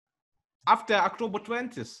after October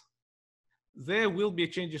 20th, there will be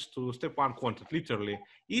changes to step one content, literally.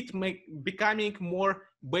 It becoming more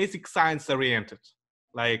basic science oriented.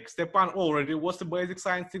 Like step one already was a basic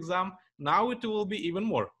science exam. Now it will be even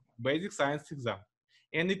more basic science exam.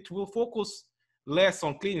 And it will focus less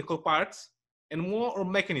on clinical parts and more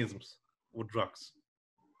on mechanisms with drugs.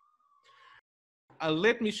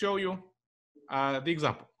 Let me show you the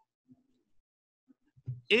example.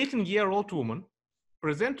 18-year-old woman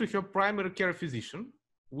present to her primary care physician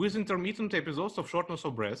with intermittent episodes of shortness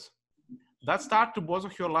of breath that start to bother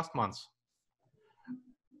her last month.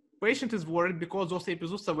 Patient is worried because those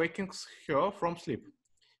episodes awaken her from sleep.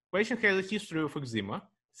 Patient has a history of eczema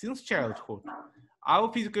since childhood.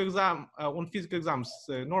 Our physical exam, on physical exams,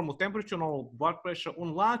 normal temperature, normal blood pressure,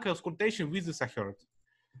 on lung auscultation visits are heard.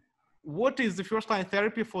 What is the first line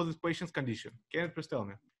therapy for this patient's condition? Can you please tell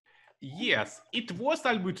me? Yes, it was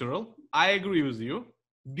albuterol. I agree with you.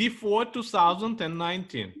 Before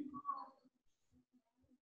 2019.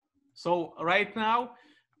 So right now,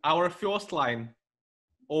 our first line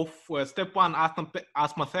of step one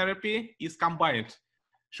asthma therapy is combined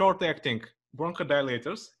short-acting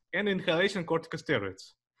bronchodilators and inhalation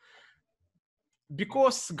corticosteroids.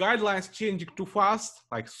 Because guidelines changing too fast,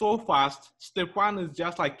 like so fast, step one is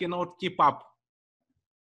just like cannot keep up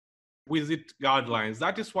with it guidelines.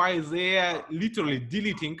 That is why they are literally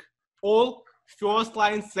deleting all first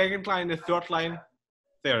line, second line, and third line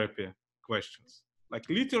therapy questions. Like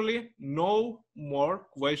literally no more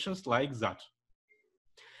questions like that.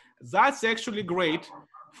 That's actually great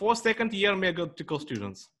for second year medical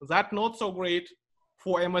students. That's not so great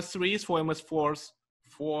for MS3s, for MS4s,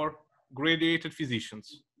 for graduated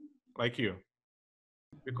physicians like you.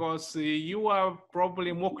 Because you are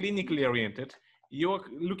probably more clinically oriented. You're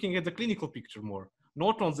looking at the clinical picture more,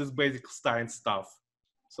 not on this basic science stuff.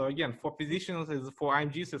 So again, for physicians, for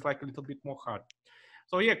IMGs, it's like a little bit more hard.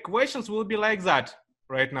 So yeah, questions will be like that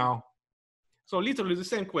right now. So literally the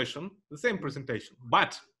same question, the same presentation.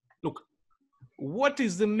 But look, what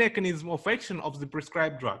is the mechanism of action of the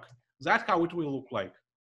prescribed drug? That's how it will look like.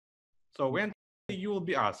 So when you will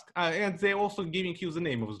be asked, and they're also giving you the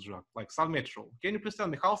name of the drug, like salmeterol. Can you please tell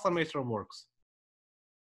me how salmeterol works?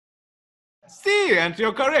 See, and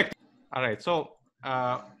you're correct. All right, so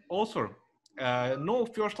also, no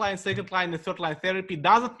first line, second line, and third line therapy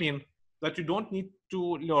doesn't mean that you don't need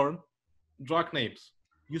to learn drug names.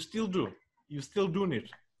 You still do. You still do need.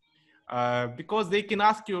 Because they can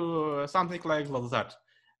ask you something like that.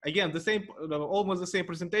 Again, the same, almost the same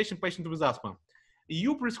presentation, patient with asthma.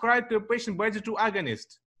 You prescribed a patient beta-2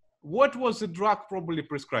 agonist. What was the drug probably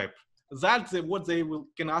prescribed? That's what they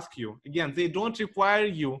can ask you. Again, they don't require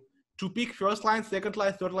you to pick first line, second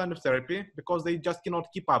line, third line of therapy because they just cannot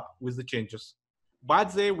keep up with the changes.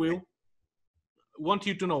 But they will want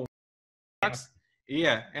you to know.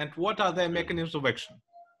 Yeah, and what are their mechanisms of action?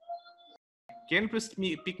 Can you please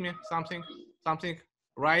pick me something,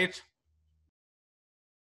 right?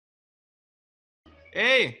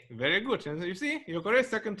 Hey, very good. And you see, you're correct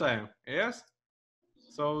second time, yes?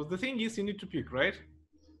 So the thing is you need to pick, right?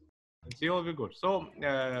 It's all be good. So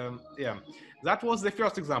yeah, that was the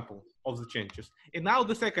first example of the changes. And now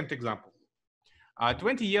the second example. A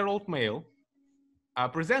 20-year-old male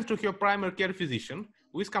presents to her primary care physician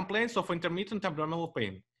with complaints of intermittent abdominal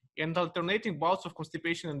pain and alternating bouts of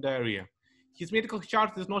constipation and diarrhea. His medical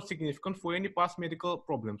chart is not significant for any past medical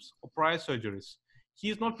problems or prior surgeries. He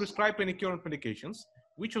is not prescribed any current medications.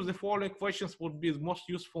 Which of the following questions would be the most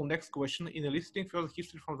useful next question in eliciting further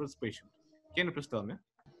history from this patient? Can you please tell me?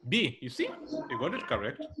 B, you see? You got it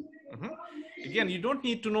correct. Again, you don't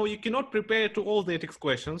need to know, you cannot prepare to all the ethics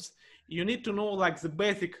questions. You need to know like the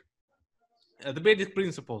basic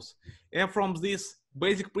principles. And from these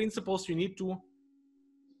basic principles, you need to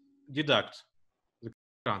deduct the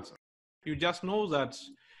answer. You just know that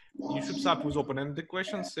you should start with open-ended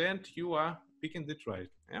questions and you are picking it right.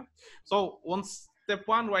 Yeah. So on step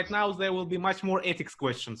one right now, there will be much more ethics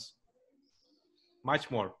questions.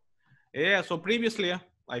 Much more. Yeah. So previously,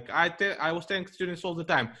 like I was telling students all the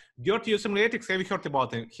time, dirty USMLE ethics, have you heard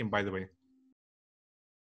about him, by the way?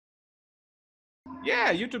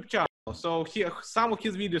 Yeah, YouTube channel. So some of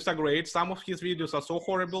his videos are great. Some of his videos are so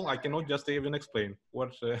horrible, I cannot just even explain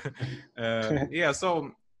what. Yeah,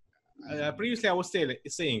 so previously I was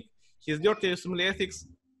saying his dirty USMLE ethics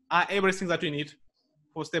are everything that you need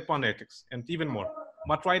for step one ethics and even more.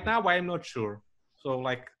 But right now I'm not sure. So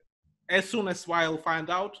like as soon as I'll find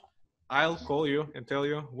out, I'll call you and tell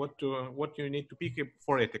you what you need to pick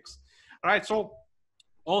for ethics. All right. So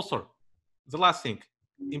also the last thing,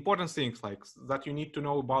 important things like that you need to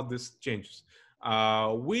know about these changes.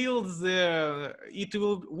 Will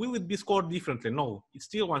it be scored differently? No, it's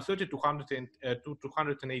still 130 to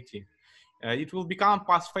 280. It will become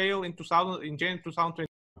pass-fail in January 2020.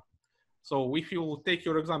 So if you take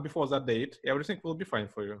your exam before that date, everything will be fine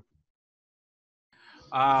for you.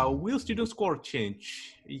 Will student score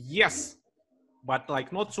change? Yes, but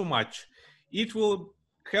like not so much. It will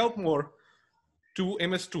help more to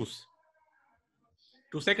MS2s,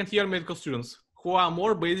 to second-year medical students who are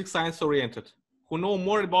more basic science oriented, who know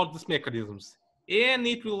more about these mechanisms. And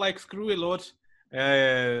it will like screw a lot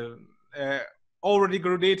already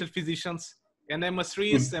graduated physicians and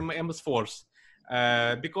MS3s and MS4s.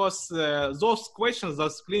 Because those questions,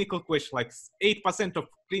 those clinical questions, like 8% of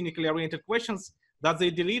clinically oriented questions that they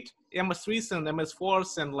delete, MS3s and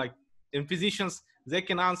MS4s and like in physicians, they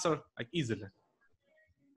can answer like easily.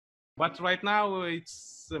 But right now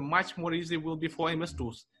it's much more easy will be for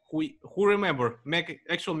MS2s who remember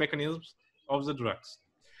actual mechanisms of the drugs.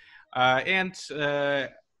 About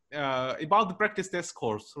the practice test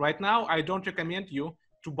scores, right now I don't recommend you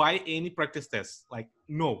to buy any practice tests. Like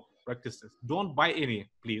no practice tests, don't buy any,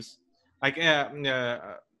 please. Like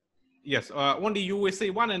yes, only USA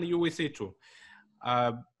 1 and USA 2.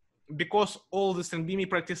 Because all this NBME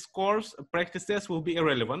practice tests will be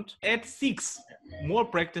irrelevant. Add 6 more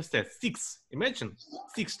practice tests. 6, imagine,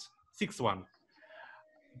 sixth one.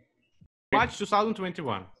 March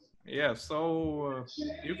 2021. Yeah, so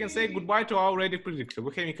you can say goodbye to our Reddit predictor.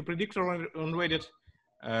 We're having a predictor on Reddit.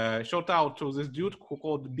 Shout out to this dude who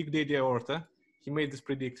called Big Daddy Aorta. He made this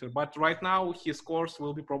predictor, but right now his scores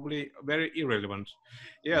will be probably very irrelevant.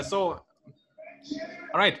 Yeah, so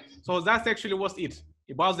all right, so that's actually was it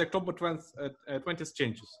about the October 20th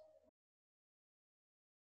changes.